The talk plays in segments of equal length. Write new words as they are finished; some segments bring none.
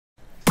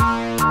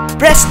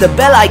Press the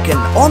bell icon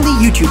on the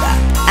YouTube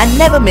app and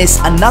never miss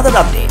another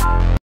update.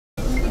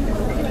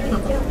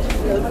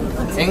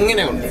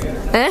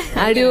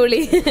 അടിപൊളി.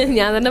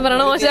 ഞാൻ തന്നെ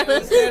പറയണ മോശമാണ്.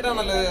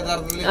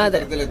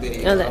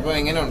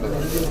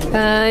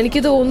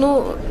 എനിക്ക് തോന്നുന്നു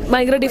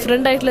ഭയങ്കര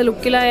ഡിഫറെന്റ് ആയിട്ടുള്ള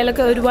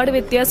ലുക്കിലായാലൊക്കെ ഒരുപാട്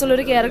വ്യത്യാസമുള്ള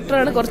ഒരു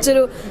ക്യാരക്ടറാണ്.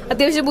 കുറച്ചൊരു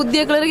അത്യാവശ്യം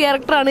ബുദ്ധിയൊക്കെ ഉള്ള ഒരു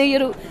ക്യാരക്ടറാണ് ഈ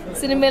ഒരു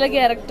സിനിമയിലെ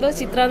ക്യാരക്ടർ.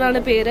 ചിത്ര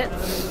എന്നാണ് പേര്.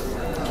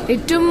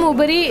 ഏറ്റവും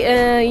ഉപരി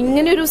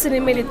ഇങ്ങനെയൊരു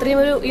സിനിമയിൽ, ഇത്രയും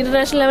ഒരു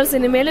ഇന്റർനാഷണൽ ലെവൽ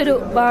സിനിമയിൽ ഒരു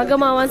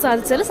ഭാഗമാവാൻ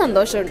സാധിച്ചാൽ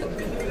സന്തോഷമുണ്ട്.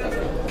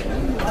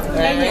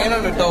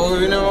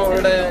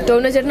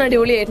 ടോവിനോ ചേട്ടൻ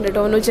അടിപൊളിയായിട്ടുണ്ട്.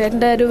 ടോവിനോ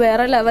ചേട്ടൻ്റെ ഒരു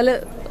വേറെ ലെവല്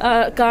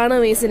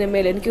കാണാം ഈ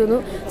സിനിമയിൽ. എനിക്ക്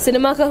തോന്നുന്നു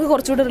സിനിമാക്കാർക്ക്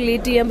കുറച്ചുകൂടി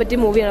റിലേറ്റ് ചെയ്യാൻ പറ്റിയ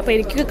മൂവിയാണ്. അപ്പോൾ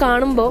എനിക്ക്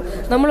കാണുമ്പോൾ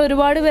നമ്മൾ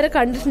ഒരുപാട് പേരെ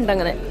കണ്ടിട്ടുണ്ട്.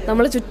 അങ്ങനെ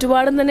നമ്മൾ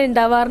ചുറ്റുപാടും തന്നെ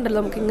ഉണ്ടാവാറുണ്ടല്ലോ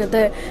നമുക്ക്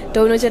ഇങ്ങനത്തെ.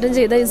 ടോവിനോ ചേട്ടൻ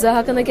ചെയ്ത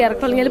ഇസാഹാക്ക് എന്ന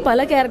ക്യാരക്ടർ അല്ലെങ്കിൽ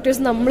പല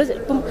ക്യാരക്ടേഴ്സും നമ്മൾ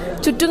ഇപ്പം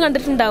ചുറ്റും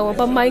കണ്ടിട്ടുണ്ടാവും.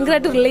 അപ്പം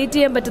ഭയങ്കരമായിട്ട് റിലേറ്റ്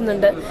ചെയ്യാൻ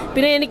പറ്റുന്നുണ്ട്.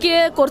 പിന്നെ എനിക്ക്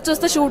കുറച്ച്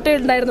ദിവസത്തെ ഷൂട്ടേ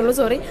ഉണ്ടായിരുന്നുള്ളൂ,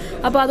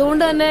 അപ്പോൾ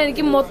അതുകൊണ്ട് തന്നെ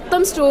എനിക്ക്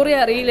മൊത്തം സ്റ്റോറി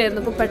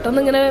അറിയില്ലായിരുന്നു. അപ്പോൾ പെട്ടെന്ന്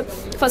ഇങ്ങനെ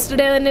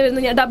ഫസ്റ്റ് ഡേ തന്നെ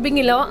വരുന്നു. ഞാൻ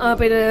ഡബ്ബിങ് ഇല്ല,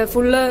 പിന്നെ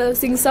ഫുള്ള്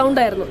സിങ്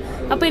സൗണ്ട് ആയിരുന്നു.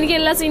 അപ്പോൾ എനിക്ക്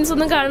എല്ലാ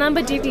സീൻസൊന്നും കാണാൻ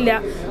പറ്റിയിട്ടില്ല.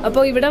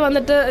 അപ്പോൾ ഇവിടെ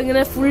വന്നിട്ട്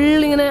ഇങ്ങനെ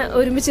ഫുൾ ഇങ്ങനെ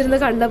ഒരുമിച്ചിരുന്ന്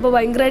കണ്ടപ്പോൾ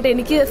ഭയങ്കരമായിട്ട്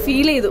എനിക്ക്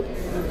ഫീൽ ചെയ്തു.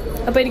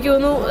 അപ്പോൾ എനിക്ക്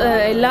തോന്നുന്നു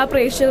എല്ലാ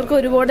പ്രേക്ഷകർക്കും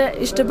ഒരുപാട്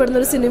ഇഷ്ടപ്പെടുന്ന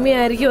ഒരു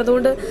സിനിമയായിരിക്കും.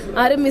 അതുകൊണ്ട്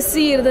ആരും മിസ്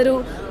ചെയ്യരുതൊരു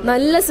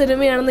നല്ല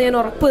സിനിമയാണെന്ന് ഞാൻ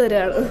ഉറപ്പ്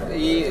തരാണ്.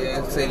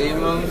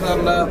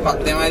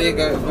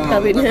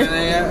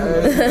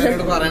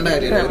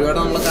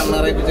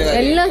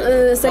 എല്ലാ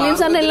സലീം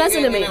സാറിന്റെ എല്ലാ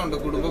സിനിമയും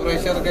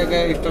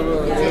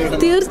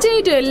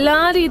തീർച്ചയായിട്ടും എല്ലാ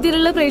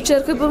രീതിയിലുള്ള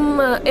പ്രേക്ഷകർക്കും ഇപ്പം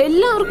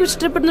എല്ലാവർക്കും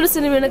ഇഷ്ടപ്പെടുന്ന ഒരു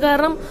സിനിമയാണ്.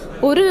 കാരണം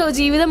ഒരു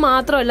ജീവിതം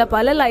മാത്രമല്ല,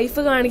 പല ലൈഫ്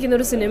കാണിക്കുന്ന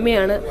ഒരു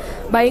സിനിമയാണ്.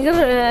 ഭയങ്കര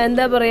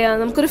എന്താ പറയാ,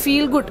 നമുക്കൊരു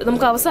ഫീൽ ഗുഡ്.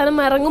 നമുക്ക് അവസാനം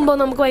ഇറങ്ങുമ്പോൾ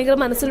നമുക്ക് ഭയങ്കര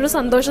മനസ്സിലൊരു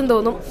സന്തോഷം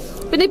തോന്നും.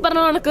 പിന്നെ ഈ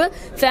പറഞ്ഞ കണക്ക്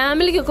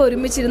ഫാമിലിക്കൊക്കെ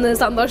ഒരുമിച്ചിരുന്ന്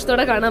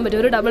സന്തോഷത്തോടെ കാണാൻ പറ്റും.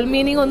 ഒരു ഡബിൾ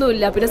മീനിങ്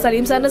ഒന്നുമില്ല. പിന്നെ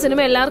സലീം സാറിന്റെ സിനിമ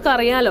എല്ലാവർക്കും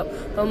അറിയാലോ.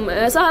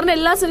 സാറിന്റെ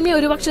എല്ലാ സിനിമയും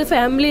ഒരുപക്ഷെ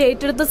ഫാമിലി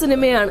ഏറ്റെടുത്ത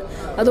സിനിമയാണ്.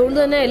 അതുകൊണ്ട്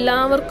തന്നെ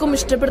എല്ലാവർക്കും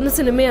ഇഷ്ടപ്പെടുന്ന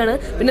സിനിമയാണ്.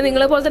 പിന്നെ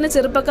നിങ്ങളെ പോലെ തന്നെ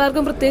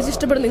ചെറുപ്പക്കാർക്കും പ്രത്യേകിച്ച്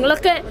ഇഷ്ടപ്പെടും.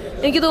 നിങ്ങളൊക്കെ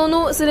എനിക്ക്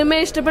തോന്നുന്നു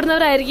സിനിമയെ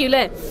ഇഷ്ടപ്പെടുന്നവരായിരിക്കും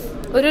അല്ലേ?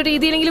 ഒരു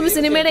രീതിയിലെങ്കിലും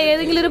സിനിമയുടെ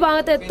ഏതെങ്കിലും ഒരു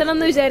ഭാഗത്ത് എത്തണം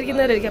എന്ന്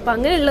വിചാരിക്കുന്നവരായിരിക്കും. അപ്പൊ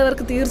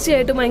അങ്ങനെയുള്ളവർക്ക്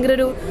തീർച്ചയായിട്ടും ഭയങ്കര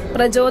ഒരു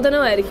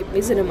പ്രചോദനമായിരിക്കും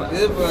ഈ സിനിമ.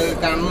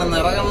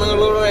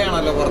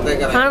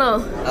 ആണോ?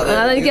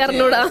 അതെനിക്ക്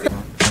അറിഞ്ഞൂടാ.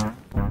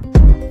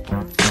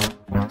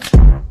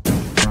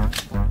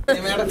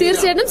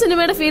 തീർച്ചയായിട്ടും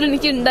സിനിമയുടെ ഫീൽ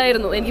എനിക്ക്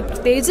ഉണ്ടായിരുന്നു. എനിക്ക്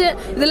പ്രത്യേകിച്ച്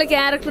ഇതിലെ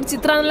ക്യാരക്ടർ,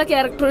 ചിത്ര എന്നുള്ള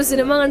ക്യാരക്ടർ ഒരു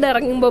സിനിമ കണ്ട്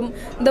ഇറങ്ങുമ്പോൾ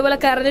ഇതുപോലെ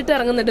കരഞ്ഞിട്ട്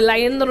ഇറങ്ങുന്നുണ്ട്.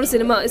 ലയൺ എന്നൊരു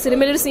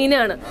സിനിമയിലൊരു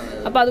സീനാണ്.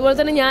 അപ്പൊ അതുപോലെ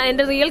തന്നെ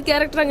എന്റെ റിയൽ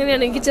ക്യാരക്ടർ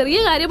അങ്ങനെയാണ്. എനിക്ക് ചെറിയ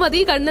കാര്യം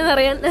മതി കണ്ണ്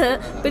നിറയാൻ.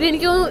 പിന്നെ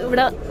എനിക്ക്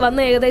ഇവിടെ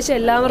വന്ന ഏകദേശം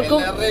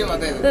എല്ലാവർക്കും,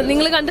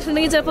 നിങ്ങൾ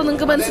കണ്ടിട്ടുണ്ടെങ്കിൽ ചിലപ്പോൾ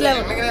നിങ്ങൾക്ക്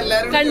മനസ്സിലാവും.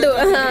 കണ്ടു.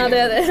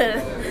 അതെ.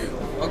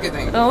 Okay,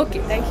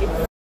 thank you.